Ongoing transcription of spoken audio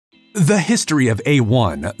The history of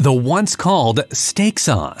A1, the once called steak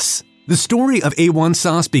sauce. The story of A1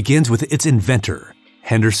 sauce begins with its inventor,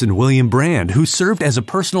 Henderson William Brand, who served as a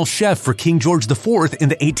personal chef for King George IV in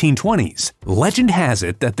the 1820s. Legend has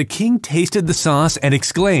it that the king tasted the sauce and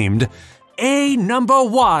exclaimed,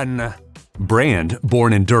 "A1." Brand,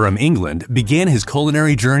 born in Durham, England, began his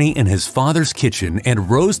culinary journey in his father's kitchen and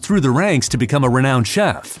rose through the ranks to become a renowned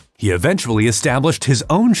chef. He eventually established his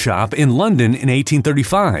own shop in London in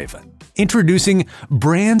 1835. Introducing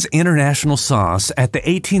Brand's International Sauce at the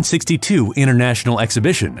 1862 International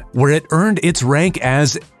Exhibition, where it earned its rank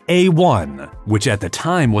as A1, which at the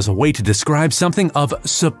time was a way to describe something of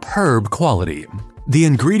superb quality. The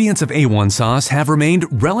ingredients of A1 sauce have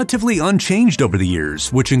remained relatively unchanged over the years,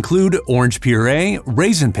 which include orange puree,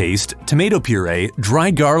 raisin paste, tomato puree,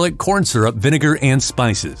 dried garlic, corn syrup, vinegar, and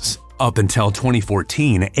spices. Up until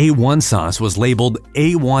 2014, A1 sauce was labeled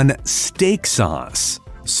A1 steak sauce.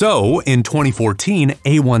 So, in 2014,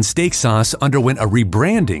 A1 steak sauce underwent a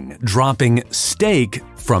rebranding, dropping steak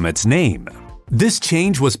from its name. This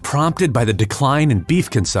change was prompted by the decline in beef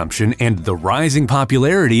consumption and the rising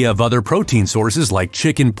popularity of other protein sources like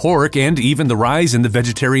chicken, pork, and even the rise in the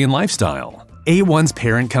vegetarian lifestyle. A1's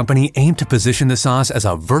parent company aimed to position the sauce as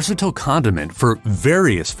a versatile condiment for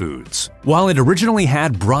various foods. While it originally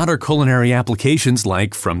had broader culinary applications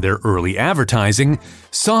like from their early advertising,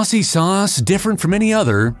 saucy sauce different from any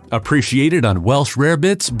other, appreciated on Welsh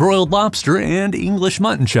rarebits, broiled lobster, and English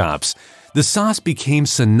mutton chops, the sauce became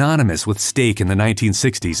synonymous with steak in the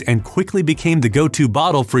 1960s and quickly became the go-to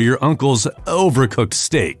bottle for your uncle's overcooked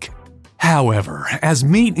steak. However, as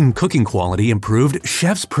meat and cooking quality improved,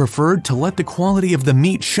 chefs preferred to let the quality of the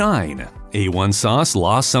meat shine. A1 sauce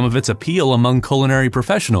lost some of its appeal among culinary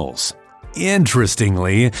professionals.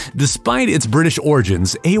 Interestingly, despite its British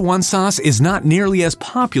origins, A1 sauce is not nearly as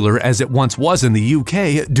popular as it once was in the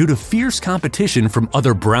UK due to fierce competition from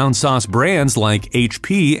other brown sauce brands like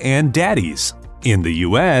HP and Daddy's. In the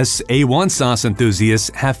US, A1 sauce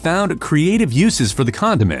enthusiasts have found creative uses for the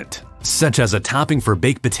condiment, such as a topping for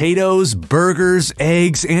baked potatoes, burgers,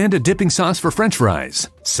 eggs, and a dipping sauce for French fries.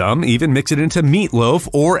 Some even mix it into meatloaf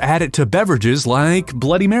or add it to beverages like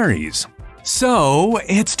Bloody Marys. So,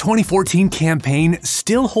 its 2014 campaign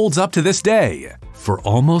still holds up to this day for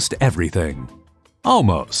almost everything.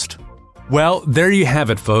 Almost. Well, there you have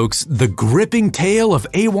it, folks. The gripping tale of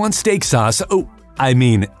A1 steak sauce.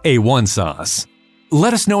 A1 sauce.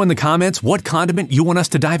 Let us know in the comments what condiment you want us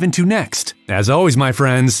to dive into next. As always, my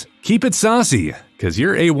friends, keep it saucy, 'cause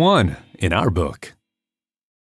you're A1 in our book.